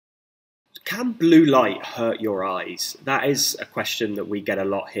Can blue light hurt your eyes? That is a question that we get a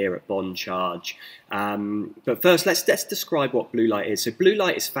lot here at Bond Charge. But first, let's describe what blue light is. So blue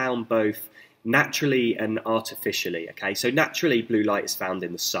light is found both naturally and artificially. Okay, so naturally, blue light is found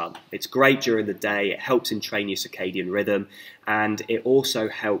in the sun. It's great during the day. It helps entrain your circadian rhythm, and it also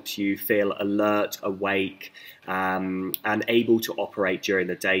helps you feel alert, awake, and able to operate during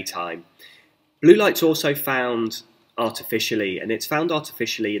the daytime. Blue light's also found artificially, and it's found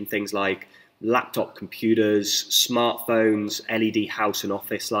artificially in things like laptop computers, smartphones, LED house and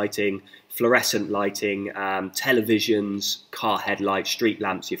office lighting, fluorescent lighting, televisions, car headlights, street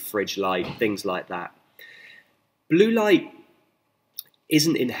lamps, your fridge light, things like that. Blue light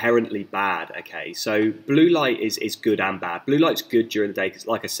isn't inherently bad, okay? So blue light is good and bad. Blue light's good during the day because,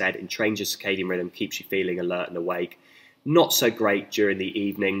 like I said, it entrains your circadian rhythm, keeps you feeling alert and awake. Not so great during the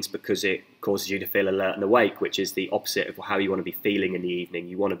evenings because it causes you to feel alert and awake, which is the opposite of how you want to be feeling in the evening.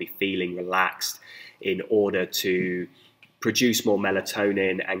 You want to be feeling relaxed in order to produce more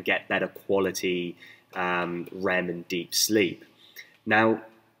melatonin and get better quality REM and deep sleep. Now,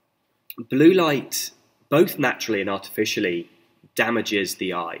 blue light, both naturally and artificially, damages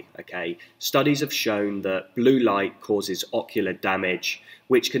the eye, okay? Studies have shown that blue light causes ocular damage,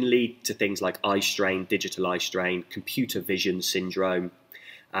 which can lead to things like eye strain, digital eye strain, computer vision syndrome.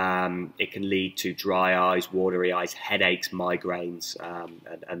 It can lead to dry eyes, watery eyes, headaches, migraines,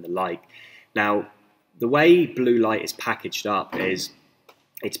 and the like. Now, the way blue light is packaged up is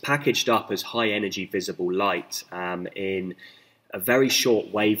it's packaged up as high energy visible light in a very short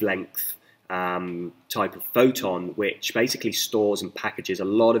wavelength type of photon, which basically stores and packages a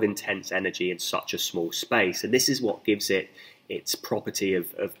lot of intense energy in such a small space. And this is what gives it its property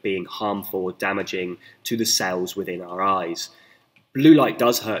of being harmful or damaging to the cells within our eyes. Blue light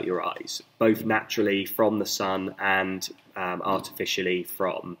does hurt your eyes, both naturally from the sun and artificially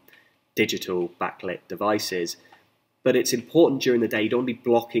from digital backlit devices. But it's important during the day. You don't want to be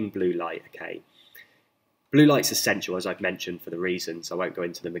blocking blue light, okay? Blue light's essential, as I've mentioned, for the reasons. I won't go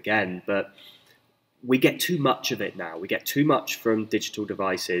into them again, but we get too much of it now. We get too much from digital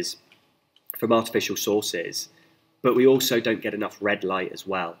devices, from artificial sources, but we also don't get enough red light as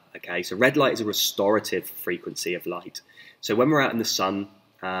well, okay? So red light is a restorative frequency of light. So when we're out in the sun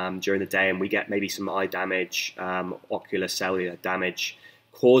during the day and we get maybe some eye damage, ocular cellular damage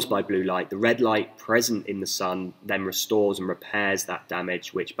caused by blue light, the red light present in the sun then restores and repairs that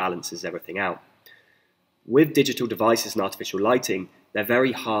damage, which balances everything out. With digital devices and artificial lighting, they're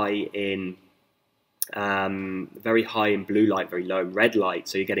very high in blue light, very low in red light.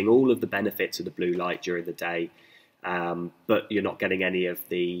 So you're getting all of the benefits of the blue light during the day, but you're not getting any of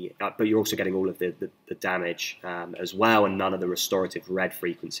the. But you're also getting all of the damage as well, and none of the restorative red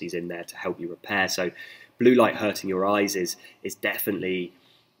frequencies in there to help you repair. So blue light hurting your eyes is definitely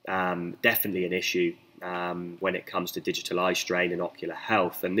an issue when it comes to digital eye strain and ocular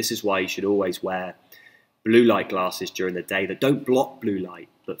health. And this is why you should always wear blue light glasses during the day that don't block blue light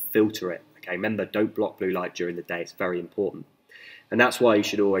but filter it. Okay, remember, don't block blue light during the day. It's very important. And that's why you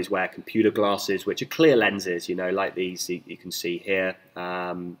should always wear computer glasses, which are clear lenses, you know, like these you can see here,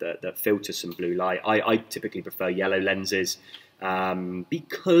 that filter some blue light. I typically prefer yellow lenses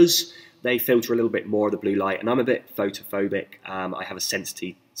because they filter a little bit more of the blue light, and I'm a bit photophobic. I have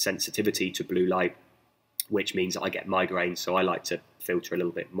a sensitivity to blue light, which means I get migraines, so I like to filter a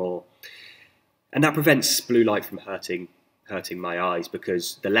little bit more. And that prevents blue light from hurting my eyes,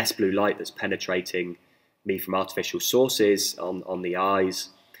 because the less blue light that's penetrating me from artificial sources on the eyes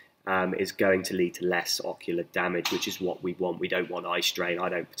is going to lead to less ocular damage, which is what we want. We don't want eye strain. I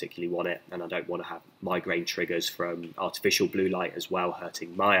don't particularly want it, and I don't want to have migraine triggers from artificial blue light as well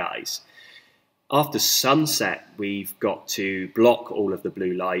hurting my eyes. After sunset, we've got to block all of the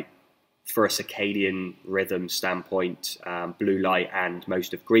blue light. For a circadian rhythm standpoint, blue light and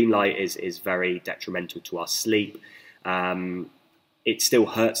most of green light is very detrimental to our sleep. It still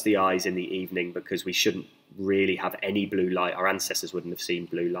hurts the eyes in the evening because we shouldn't really have any blue light. Our ancestors wouldn't have seen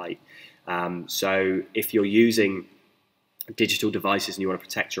blue light. So if you're using digital devices and you want to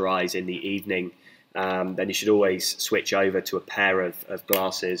protect your eyes in the evening, then you should always switch over to a pair of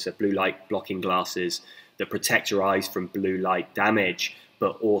glasses, of blue light blocking glasses that protect your eyes from blue light damage,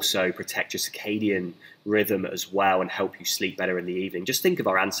 but also protect your circadian rhythm as well and help you sleep better in the evening. Just think of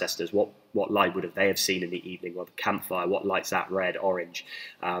our ancestors. What light would they have seen in the evening? Well, the campfire, what light's that? Red, orange.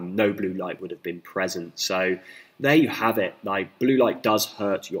 No blue light would have been present. So there you have it. Like, blue light does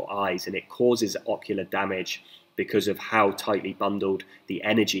hurt your eyes, and it causes ocular damage because of how tightly bundled the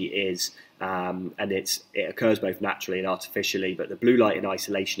energy is. And it occurs both naturally and artificially, but the blue light in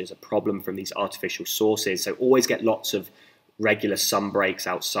isolation is a problem from these artificial sources. So always get lots of regular sun breaks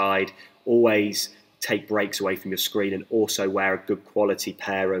outside. always take breaks away from your screen, and also wear a good quality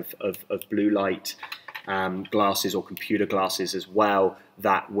pair of blue light glasses or computer glasses as well,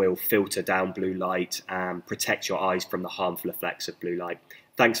 that will filter down blue light and protect your eyes from the harmful effects of blue light.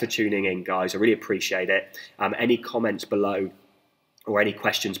 Thanks for tuning in, guys. I really appreciate it. Any comments below or any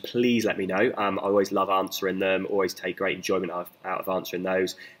questions, please let me know. I always love answering them, always take great enjoyment out of answering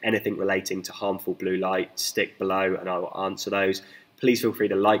those. Anything relating to harmful blue light, stick below and I will answer those. Please feel free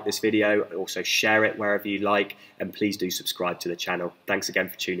to like this video, also share it wherever you like, and please do subscribe to the channel. Thanks again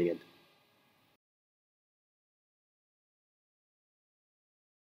for tuning in.